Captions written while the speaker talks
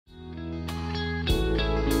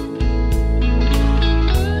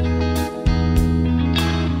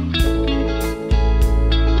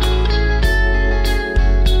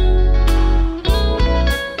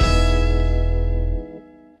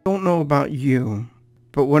about you,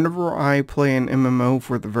 but whenever I play an MMO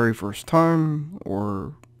for the very first time,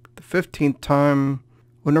 or the 15th time,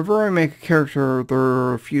 whenever I make a character, there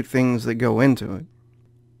are a few things that go into it.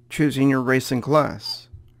 Choosing your race and class.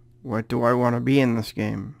 What do I want to be in this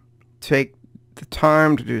game? Take the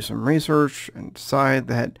time to do some research and decide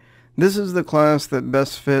that this is the class that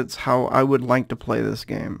best fits how I would like to play this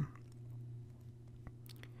game.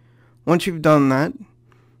 Once you've done that,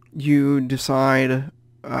 you decide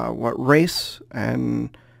what race,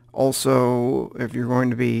 and also if you're going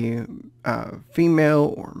to be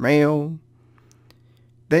female or male.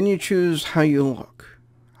 Then you choose how you look.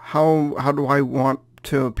 How do I want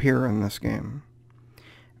to appear in this game?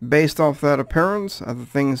 Based off that appearance, other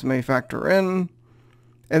things may factor in,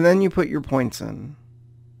 and then you put your points in.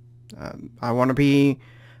 I want to be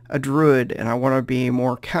a druid, and I want to be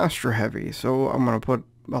more caster heavy, so I'm going to put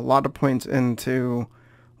a lot of points into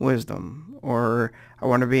wisdom. Or I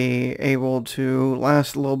want to be able to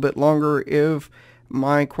last a little bit longer if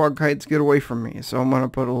my quad kites get away from me, so I'm going to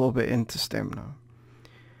put a little bit into stamina.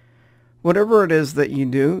 Whatever it is that you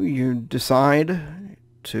do, you decide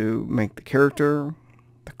to make the character,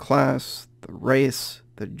 the class, the race,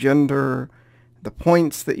 the gender, the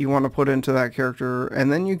points that you want to put into that character,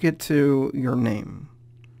 and then you get to your name.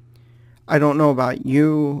 I don't know about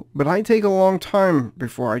you, but I take a long time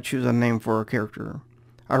before I choose a name for a character.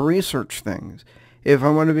 I research things. If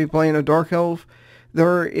I'm going to be playing a Dark Elf,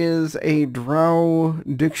 there is a Drow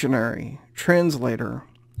dictionary translator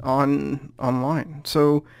online.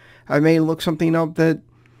 So I may look something up that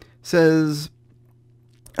says,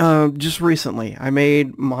 just recently, I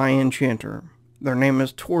made my enchanter. Their name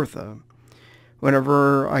is Tortha.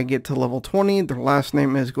 Whenever I get to level 20, their last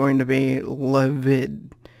name is going to be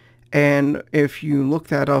Levid. And if you look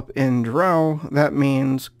that up in Drow, that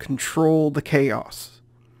means control the chaos.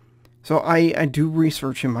 So I do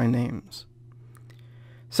research in my names.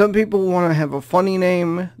 Some people want to have a funny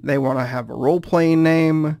name, they want to have a role-playing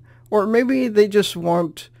name, or maybe they just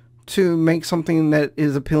want to make something that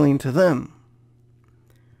is appealing to them.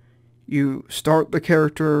 You start the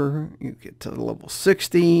character, you get to level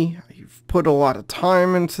 60, you've put a lot of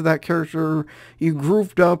time into that character, you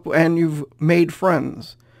grouped up and you've made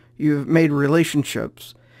friends, you've made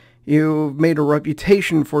relationships, you've made a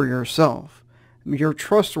reputation for yourself, you're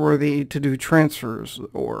trustworthy to do transfers,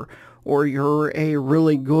 or you're a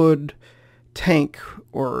really good tank,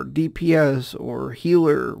 or DPS, or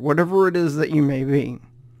healer, whatever it is that you may be.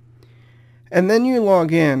 And then you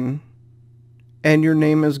log in, and your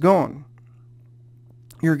name is gone.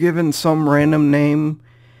 You're given some random name,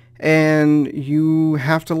 and you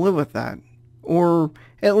have to live with that. Or,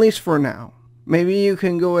 at least for now. Maybe you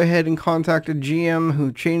can go ahead and contact a GM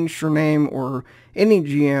who changed your name, or any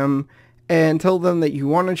GM, and tell them that you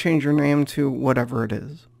want to change your name to whatever it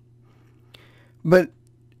is. But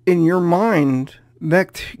in your mind,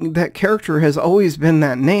 that character has always been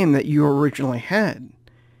that name that you originally had.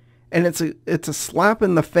 And it's a slap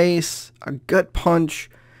in the face, a gut punch,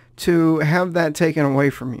 to have that taken away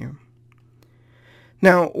from you.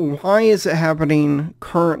 Now, why is it happening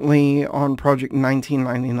currently on Project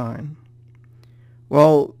 1999?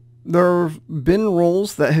 Well, there have been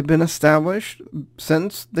rules that have been established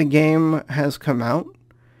since the game has come out.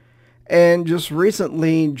 And just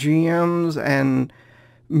recently, GMs and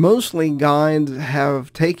mostly guides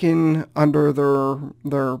have taken under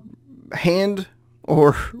their hand,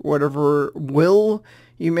 or whatever will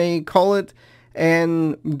you may call it,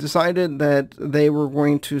 and decided that they were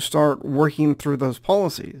going to start working through those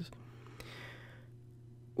policies.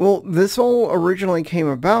 Well, this all originally came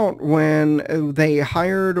about when they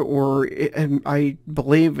hired, or I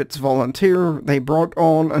believe it's volunteer, they brought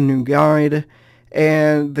on a new guide,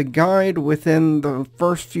 and the guide within the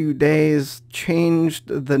first few days changed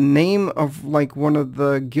the name of like one of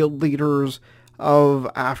the guild leaders of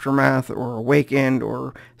Aftermath or Awakened,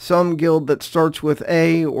 or some guild that starts with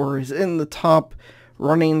A or is in the top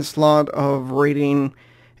running slot of rating,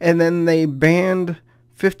 and then they banned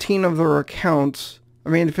 15 of their accounts. I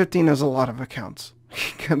mean, 15 is a lot of accounts,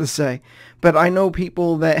 gotta say, but I know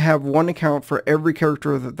people that have one account for every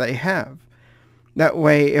character that they have. That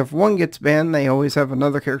way, if one gets banned, they always have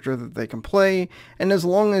another character that they can play, and as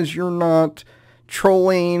long as you're not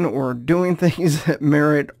trolling or doing things that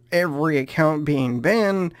merit every account being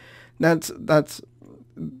banned, that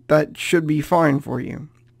should be fine for you.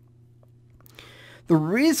 The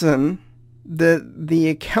reason that the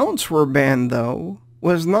accounts were banned, though,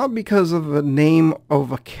 was not because of the name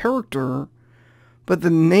of a character, but the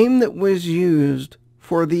name that was used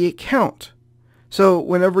for the account. So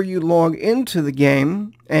whenever you log into the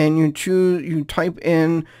game and you type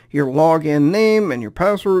in your login name and your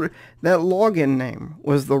password, that login name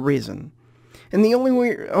was the reason. And the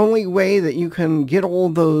only way that you can get all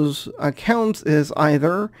those accounts is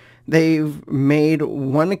either they've made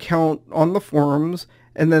one account on the forums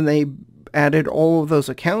and then they added all of those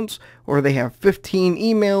accounts, or they have 15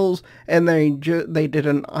 emails and they did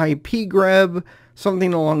an IP grab,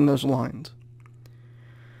 something along those lines.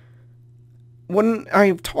 When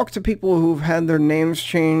I've talked to people who've had their names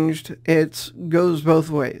changed, it goes both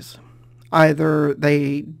ways. Either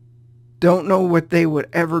they don't know what they would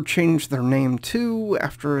ever change their name to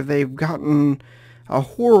after they've gotten a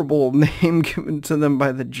horrible name given to them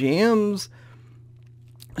by the GMs,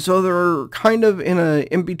 so they're kind of in a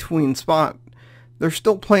in-between spot. They're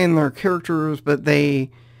still playing their characters, but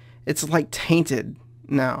it's like tainted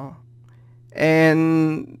now.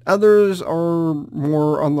 And others are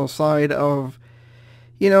more on the side of,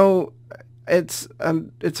 it's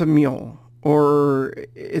a mule, or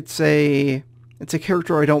it's a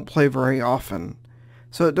character I don't play very often,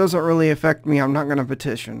 so it doesn't really affect me. I'm not going to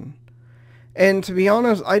petition. And to be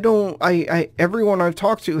honest, everyone I've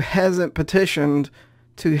talked to hasn't petitioned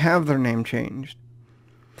to have their name changed.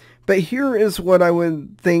 But here is what I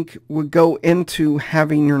would think would go into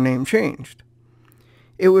having your name changed.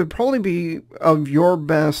 It would probably be of your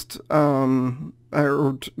best,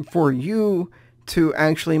 for you to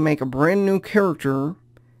actually make a brand new character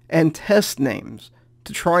and test names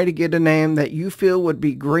to try to get a name that you feel would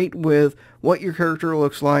be great with what your character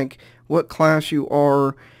looks like, what class you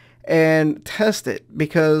are, and test it,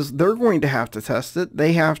 because they're going to have to test it.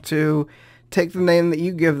 They have to take the name that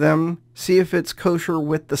you give them, see if it's kosher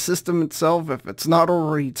with the system itself. If it's not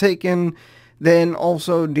already taken, then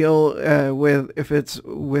also deal with if it's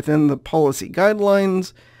within the policy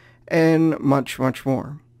guidelines, and much, much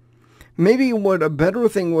more. Maybe what a better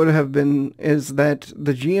thing would have been is that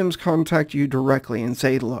the GMs contact you directly and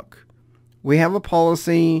say, look, we have a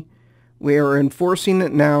policy, we are enforcing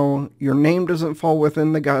it now, your name doesn't fall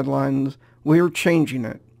within the guidelines, we're changing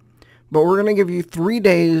it. But we're going to give you 3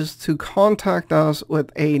 days to contact us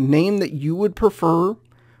with a name that you would prefer,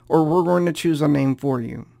 or we're going to choose a name for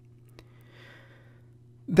you.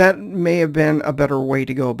 That may have been a better way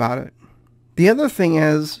to go about it. The other thing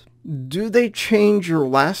is, do they change your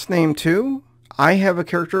last name too? I have a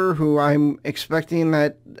character who I'm expecting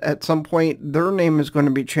that at some point their name is going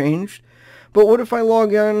to be changed. But what if I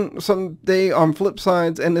log in someday on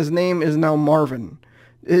Flipsides and his name is now Marvin?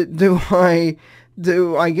 Do I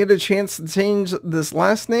get a chance to change this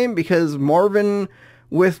last name? Because Marvin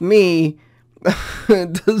with me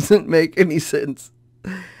doesn't make any sense.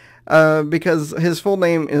 Because his full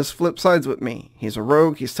name is Flipsides with me. He's a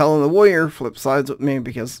rogue. He's telling the warrior Flipsides with me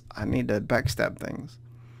because I need to backstab things.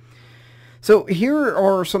 So here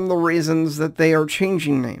are some of the reasons that they are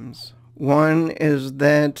changing names. One is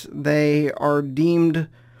that they are deemed...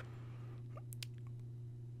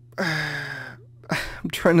 I'm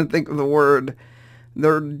trying to think of the word.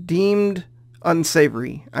 They're deemed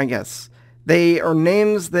unsavory, I guess. They are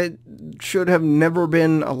names that should have never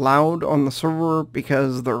been allowed on the server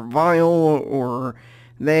because they're vile, or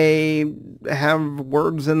they have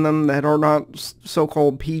words in them that are not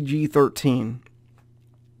so-called PG-13.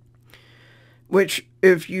 Which,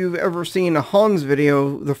 if you've ever seen a Hans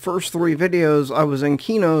video, the first 3 videos I was in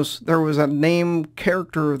Kinos, there was a name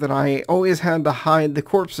character that I always had to hide the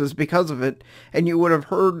corpses because of it, and you would have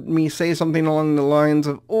heard me say something along the lines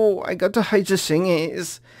of, oh, I got to hide the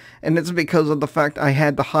singers, and it's because of the fact I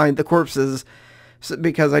had to hide the corpses,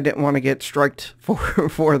 because I didn't want to get striked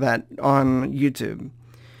for that on YouTube.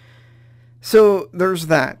 So, there's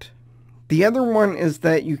that. The other one is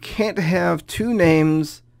that you can't have 2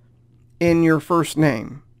 names in your first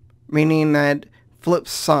name, meaning that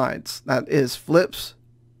flips sides. That is flip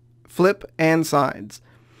and sides.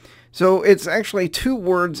 So it's actually 2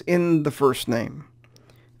 words in the first name.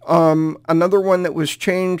 Another one that was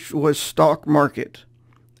changed was Stock Market,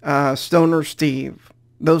 Stoner Steve,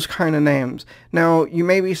 those kind of names. Now, you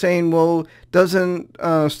may be saying, well, doesn't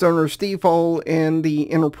Stoner Steve fall in the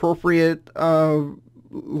inappropriate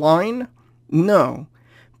line? No,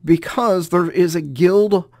 because there is a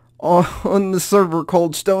guild on the server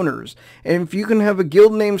called Stoners. And if you can have a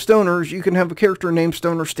guild named Stoners, you can have a character named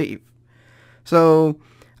Stoner Steve. So,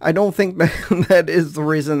 I don't think that is the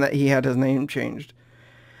reason that he had his name changed.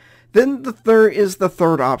 Then there is the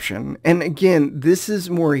third option. And again, this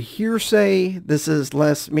is more hearsay. This is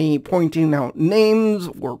less me pointing out names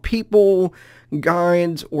or people,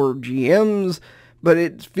 guides, or GMs. But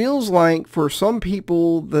it feels like for some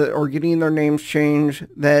people that are getting their names changed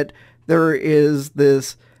that there is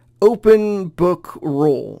this open book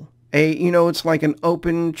rule. It's like an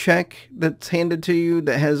open check that's handed to you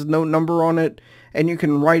that has no number on it, and you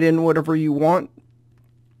can write in whatever you want.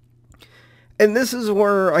 And this is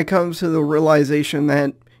where I come to the realization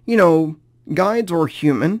that, guides are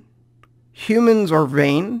human. Humans are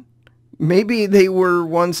vain. Maybe they were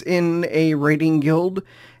once in a raiding guild,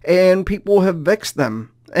 and people have vexed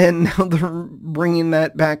them, and now they're bringing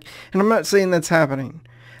that back. And I'm not saying that's happening.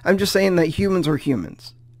 I'm just saying that humans are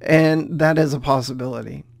humans, and that is a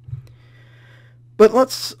possibility. But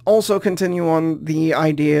let's also continue on the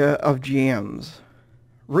idea of GMs.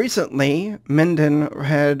 Recently, Minden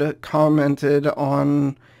had commented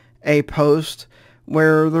on a post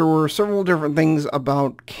where there were several different things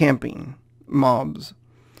about camping mobs.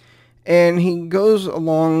 And he goes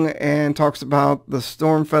along and talks about the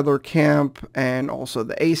Stormfeather camp and also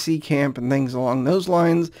the AC camp and things along those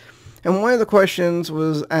lines. And one of the questions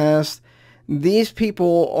was asked, these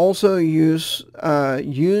people also used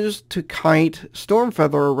to kite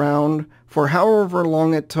Stormfeather around for however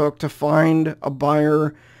long it took to find a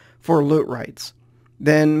buyer for loot rights.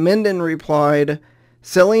 Then Minden replied,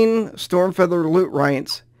 selling Stormfeather loot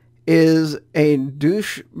rights is a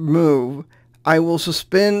douche move. I will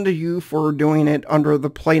suspend you for doing it under the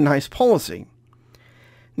play nice policy.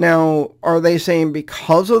 Now, are they saying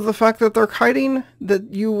because of the fact that they're kiting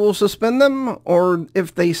that you will suspend them, or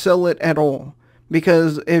if they sell it at all?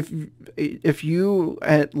 Because if you,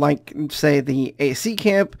 at like, say, the AC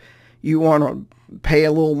camp, you want to pay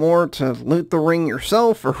a little more to loot the ring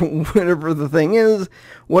yourself, or whatever the thing is,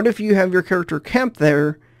 what if you have your character camped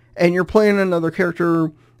there, and you're playing another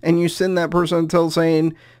character, and you send that person until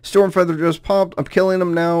saying, Stormfeather just popped, I'm killing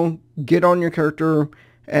him now, get on your character,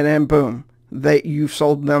 and then boom, that you've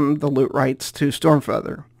sold them the loot rights to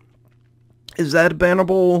Stormfeather. Is that a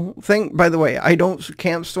bannable thing? By the way, I don't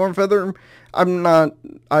camp Stormfeather.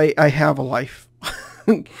 I have a life.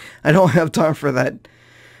 I don't have time for that.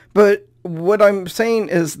 But what I'm saying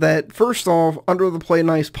is that, first off, under the play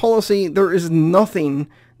nice policy, there is nothing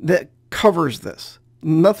that covers this.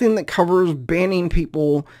 Nothing that covers banning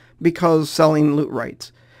people because selling loot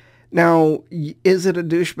rights. Now, is it a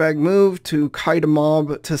douchebag move to kite a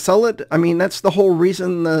mob to sell it? I mean, that's the whole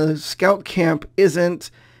reason the scout camp isn't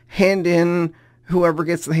hand in. Whoever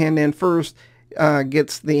gets the hand in first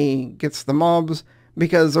gets the mobs,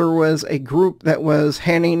 because there was a group that was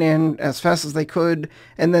handing in as fast as they could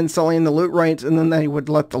and then selling the loot rights, and then they would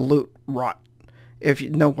let the loot rot if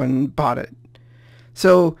no one bought it.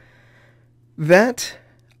 So that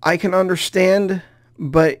I can understand.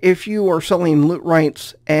 But if you are selling loot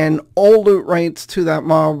rights and all loot rights to that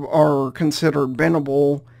mob are considered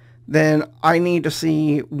bannable, then I need to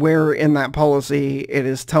see where in that policy it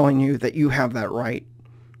is telling you that you have that right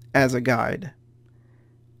as a guide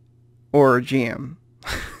or a GM.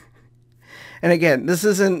 And again, this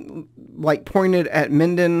isn't like pointed at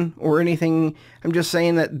Minden or anything. I'm just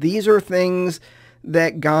saying that these are things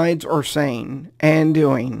that guides are saying and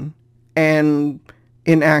doing and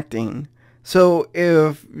enacting. So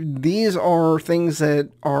if these are things that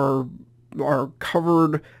are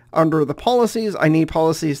covered under the policies, I need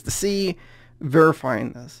policies to see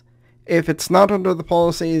verifying this. If it's not under the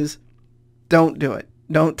policies, don't do it.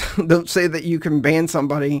 Don't say that you can ban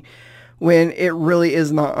somebody when it really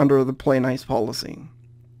is not under the play nice policy.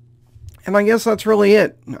 And I guess that's really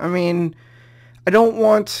it. I mean, I don't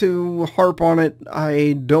want to harp on it.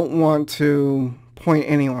 I don't want to point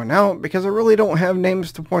anyone out because I really don't have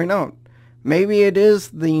names to point out. Maybe it is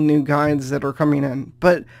the new guides that are coming in,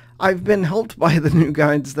 but I've been helped by the new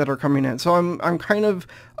guides that are coming in. So I'm kind of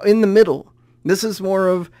in the middle. This is more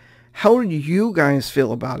of, how do you guys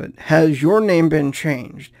feel about it? Has your name been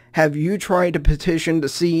changed? Have you tried to petition to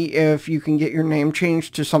see if you can get your name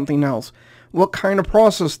changed to something else? What kind of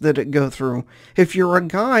process did it go through? If you're a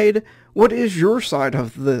guide, what is your side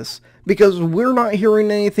of this? Because we're not hearing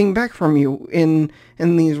anything back from you in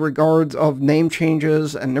these regards of name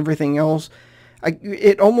changes and everything else.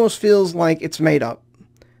 It almost feels like it's made up,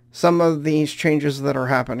 some of these changes that are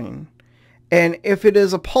happening. And if it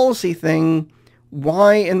is a policy thing,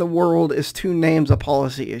 why in the world is 2 names a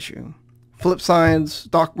policy issue? Flipsides,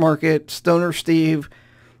 Stock Market, Stoner Steve.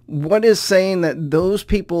 What is saying that those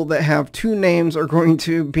people that have 2 names are going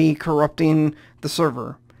to be corrupting the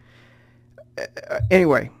server?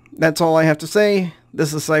 Anyway, that's all I have to say.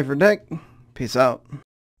 This is Cipher Deck. Peace out.